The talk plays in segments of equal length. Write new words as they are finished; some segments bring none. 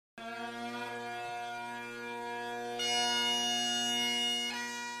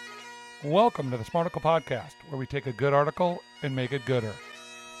Welcome to the Smarticle podcast, where we take a good article and make it gooder.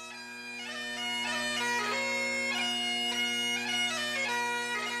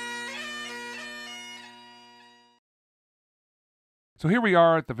 So here we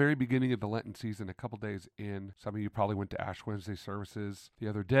are at the very beginning of the Lenten season, a couple days in. Some of you probably went to Ash Wednesday services the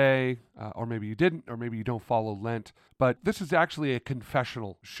other day, or maybe you didn't, or maybe you don't follow Lent. But this is actually a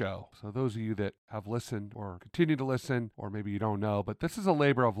confessional show. So those of you that have listened or continue to listen, or maybe you don't know, but this is a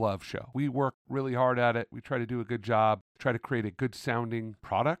labor of love show. We work really hard at it. We try to do a good job, try to create a good sounding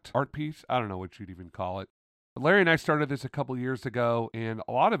product, art piece. I don't know what you'd even call it. But Larry and I started this a couple years ago, and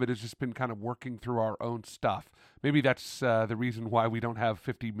a lot of it has just been kind of working through our own stuff. Maybe that's the reason why we don't have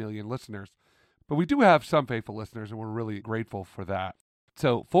 50 million listeners. But we do have some faithful listeners, and we're really grateful for that.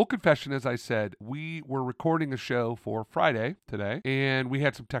 So, full confession, as I said, we were recording a show for Friday today, and we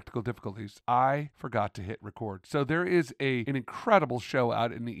had some technical difficulties. I forgot to hit record. So there is an incredible show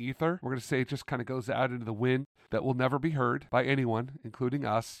out in the ether. We're going to say it just kind of goes out into the wind that will never be heard by anyone, including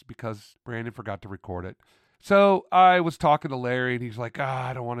us, because Brandon forgot to record it. So I was talking to Larry, and he's like,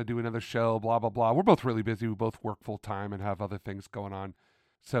 I don't want to do another show, blah, blah, blah. We're both really busy. We both work full time and have other things going on.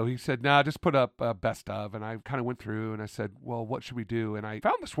 So he said, nah, just put up best of. And I kind of went through and I said, well, what should we do? And I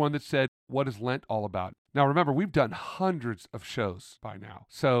found this one that said, what is Lent all about? Now, remember, we've done hundreds of shows by now.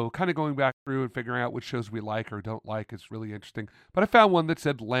 So kind of going back through and figuring out which shows we like or don't like is really interesting. But I found one that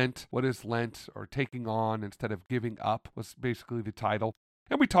said Lent, what is Lent, or taking on instead of giving up was basically the title.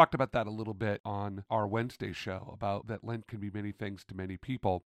 And we talked about that a little bit on our Wednesday show, about that Lent can be many things to many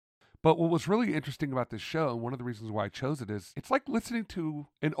people. But what was really interesting about this show, and one of the reasons why I chose it, is it's like listening to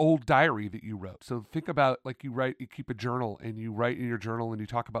an old diary that you wrote. So think about, like, you keep a journal, and you write in your journal, and you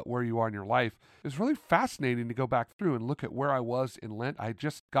talk about where you are in your life. It's really fascinating to go back through and look at where I was in Lent. I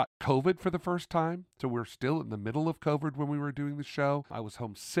just got COVID for the first time. So we're still in the middle of COVID when we were doing the show. I was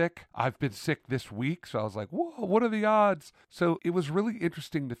homesick. I've been sick this week. So I was like, whoa, what are the odds? So it was really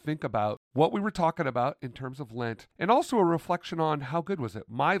interesting to think about what we were talking about in terms of Lent, and also a reflection on how good was it.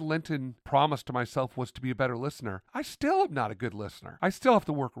 My Lenten promise to myself was to be a better listener. I still am not a good listener. I still have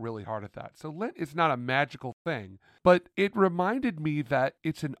to work really hard at that. So Lent is not a magical thing, but it reminded me that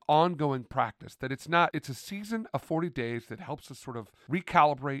it's an ongoing practice, that it's a season of 40 days that helps us sort of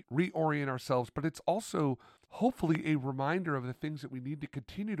recalibrate, reorient ourselves, but it's also hopefully a reminder of the things that we need to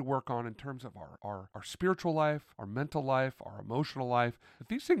continue to work on in terms of our spiritual life, our mental life, our emotional life, that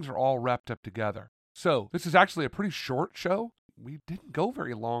these things are all wrapped up together. So this is actually a pretty short show. We didn't go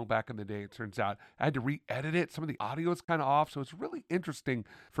very long back in the day, it turns out. I had to re-edit it. Some of the audio is kind of off, so it's really interesting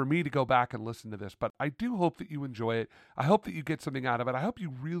for me to go back and listen to this. But I do hope that you enjoy it. I hope that you get something out of it. I hope you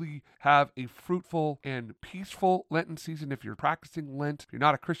really have a fruitful and peaceful Lenten season. If you're practicing Lent, if you're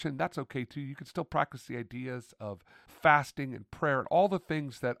not a Christian, that's okay too. You can still practice the ideas of fasting and prayer and all the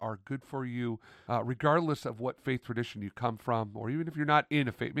things that are good for you, regardless of what faith tradition you come from, or even if you're not in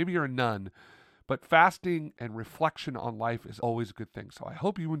a faith. Maybe you're a nun. But fasting and reflection on life is always a good thing. So I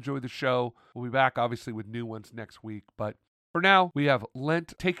hope you enjoy the show. We'll be back, obviously, with new ones next week. But for now, we have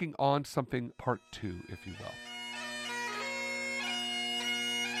Lent taking on something part 2, if you will.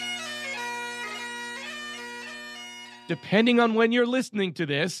 Depending on when you're listening to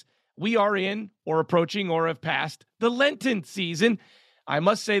this, we are in, or approaching, or have passed the Lenten season. I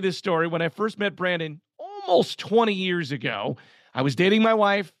must say this story. When I first met Brandon almost 20 years ago, I was dating my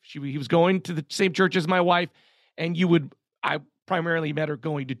wife. He was going to the same church as my wife. And I primarily met her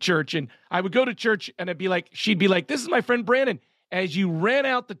going to church. And I would go to church and she'd be like, this is my friend Brandon. As you ran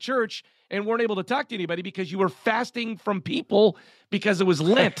out the church and weren't able to talk to anybody because you were fasting from people because it was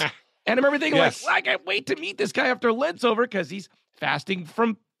Lent. And I remember thinking, Yes. I can't wait to meet this guy after Lent's over because he's fasting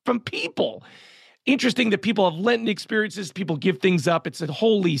from people. Interesting that people have Lenten experiences. People give things up. It's a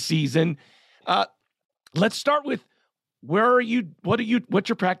holy season. Let's start with, where are you? What's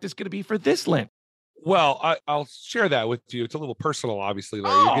your practice going to be for this Lent? Well, I'll share that with you. It's a little personal, obviously,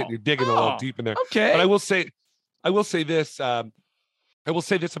 Larry. You're digging a little deep in there. Okay. But I will say this. I will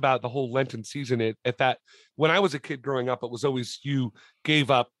say this about the whole Lenten season. At that, when I was a kid growing up, it was always you gave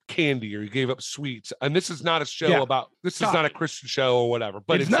up candy or you gave up sweets. And this is not a show about. This is not a Christian show or whatever.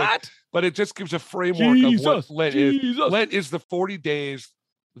 But it's not. But it just gives a framework of what Lent is. Lent is the 40 days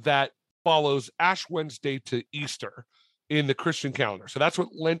that follows Ash Wednesday to Easter in the Christian calendar. So that's what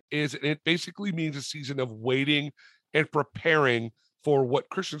Lent is. And it basically means a season of waiting and preparing for what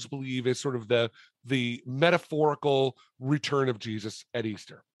Christians believe is sort of the metaphorical return of Jesus at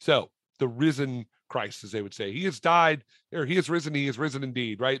Easter. So the risen Christ, as they would say, he has died, or he is risen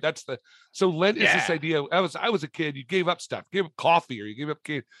indeed, right? So Lent is this idea. I was a kid, you gave up stuff, you gave up coffee, or you gave up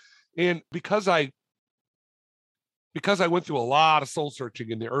candy. And because I because I went through a lot of soul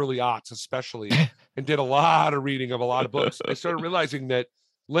searching in the early aughts, especially, and did a lot of reading of a lot of books, I started realizing that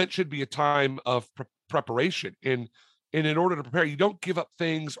Lent should be a time of preparation. And in order to prepare, you don't give up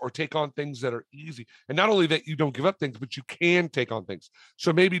things or take on things that are easy. And not only that you don't give up things, but you can take on things.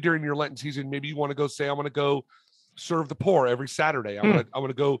 So maybe during your Lenten season, maybe you want to go say, I want to go serve the poor every Saturday. I want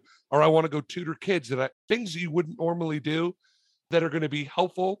to go, or I want to go tutor kids things you wouldn't normally do that are going to be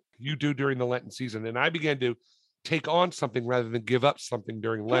helpful, you do during the Lenten season. And I began to take on something rather than give up something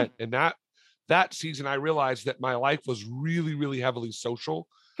during Lent. And that season, I realized that my life was really, really heavily social.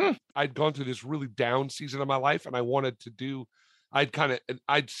 I'd gone through this really down season of my life, and I wanted to do,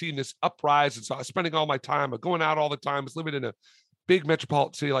 I'd seen this uprise. And so I was spending all my time, going out all the time, I was living in a big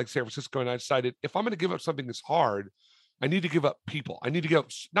metropolitan city like San Francisco. And I decided if I'm going to give up something that's hard, I need to give up people. I need to give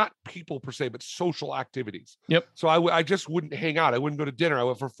up, not people per se, but social activities. Yep. So I just wouldn't hang out. I wouldn't go to dinner. I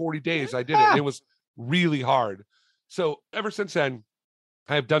went for 40 days. I did it. And it was really hard. So ever since then,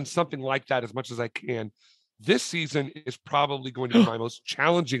 I have done something like that as much as I can. This season is probably going to be my most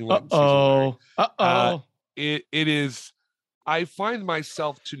challenging Lenten season. It is. I find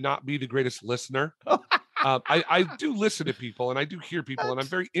myself to not be the greatest listener. I do listen to people and I do hear people and I'm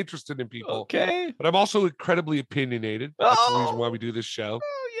very interested in people. Okay. But I'm also incredibly opinionated. That's the reason why we do this show.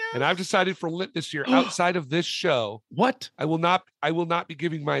 Yes. And I've decided for Lent this year, outside of this show, what? I will not be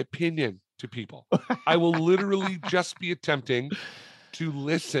giving my opinion to people. I will literally just be attempting to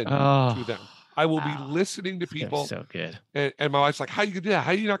listen to them. I will be listening to people. So good. And my wife's like, how you gonna do that?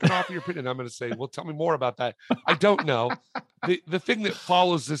 How are you not gonna offer your opinion? I'm gonna say, well, tell me more about that. I don't know. The thing that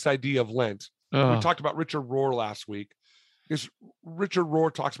follows this idea of Lent, we talked about Richard Rohr last week, is Richard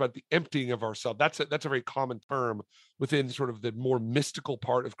Rohr talks about the emptying of ourselves. That's a very common term within sort of the more mystical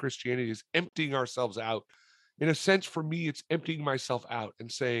part of Christianity, is emptying ourselves out. In a sense, for me, it's emptying myself out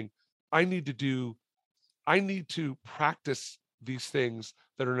and saying, I need to practice these things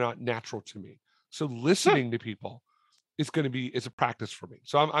that are not natural to me. So listening to people is a practice for me.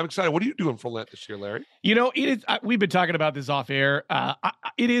 So I'm excited. What are you doing for Lent this year, Larry? You know, it is. We've been talking about this off air.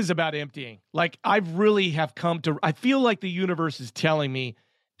 It is about emptying. Like I've really have come to. I feel like the universe is telling me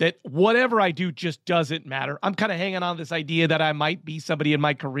that whatever I do just doesn't matter. I'm kind of hanging on to this idea that I might be somebody in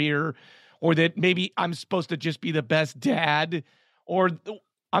my career, or that maybe I'm supposed to just be the best dad, or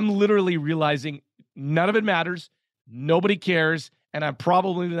I'm literally realizing none of it matters. Nobody cares. And I'm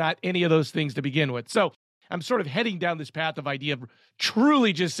probably not any of those things to begin with. So I'm sort of heading down this path of idea of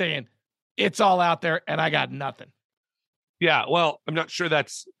truly just saying it's all out there and I got nothing. Yeah. Well, I'm not sure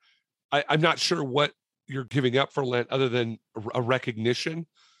I'm not sure what you're giving up for Lent other than a recognition.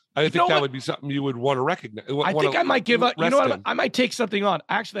 I think that would be something you would want to recognize. I think I might give up. You know what? I might take something on.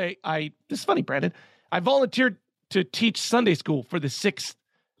 Actually, this is funny, Brandon. I volunteered to teach Sunday school for the 6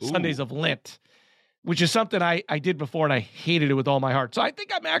 Sundays of Lent, which is something I did before and I hated it with all my heart. So I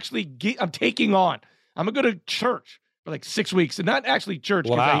think I'm taking on. I'm going to go to church for like 6 weeks, and not actually church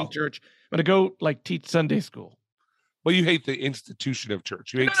because I hate church. I'm going to go teach Sunday school. Well, you hate the institution of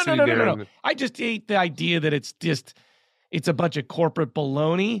church. You hate sitting there. No. I just hate the idea that it's a bunch of corporate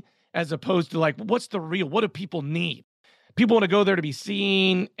baloney as opposed to what's the real, what do people need? People want to go there to be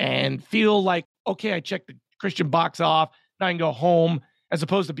seen and feel like, okay, I checked the Christian box off. Now I can go home, as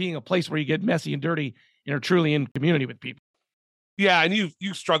opposed to being a place where you get messy and dirty and are truly in community with people. Yeah, and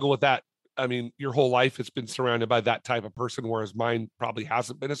you struggle with that. I mean, your whole life has been surrounded by that type of person, whereas mine probably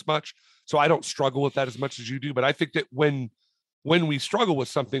hasn't been as much. So I don't struggle with that as much as you do. But I think that when we struggle with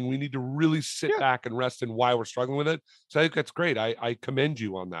something, we need to really sit back and rest in why we're struggling with it. So I think that's great. I commend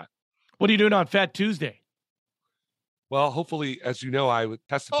you on that. What are you doing on Fat Tuesday? Well, hopefully, as you know, I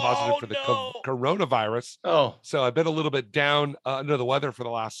tested positive for the coronavirus. Oh. So I've been a little bit down under the weather for the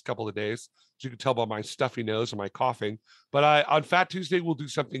last couple of days. As you can tell by my stuffy nose and my coughing. But on Fat Tuesday, we'll do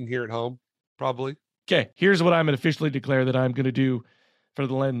something here at home, probably. Okay, here's what I'm going to officially declare that I'm going to do for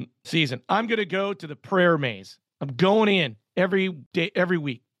the Lent season. I'm going to go to the prayer maze. I'm going in every day, every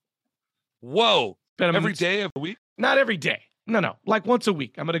week. Whoa. Every day of the week? Not every day. No. Like once a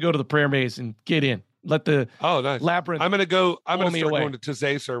week. I'm going to go to the prayer maze and get in. Let the nice. labyrinth. I'm going to start going to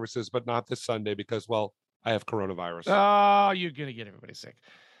Taizé services, but not this Sunday because, well, I have coronavirus. Oh, you're going to get everybody sick.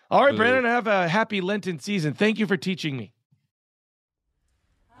 All right, Brandon, have a happy Lenten season. Thank you for teaching me.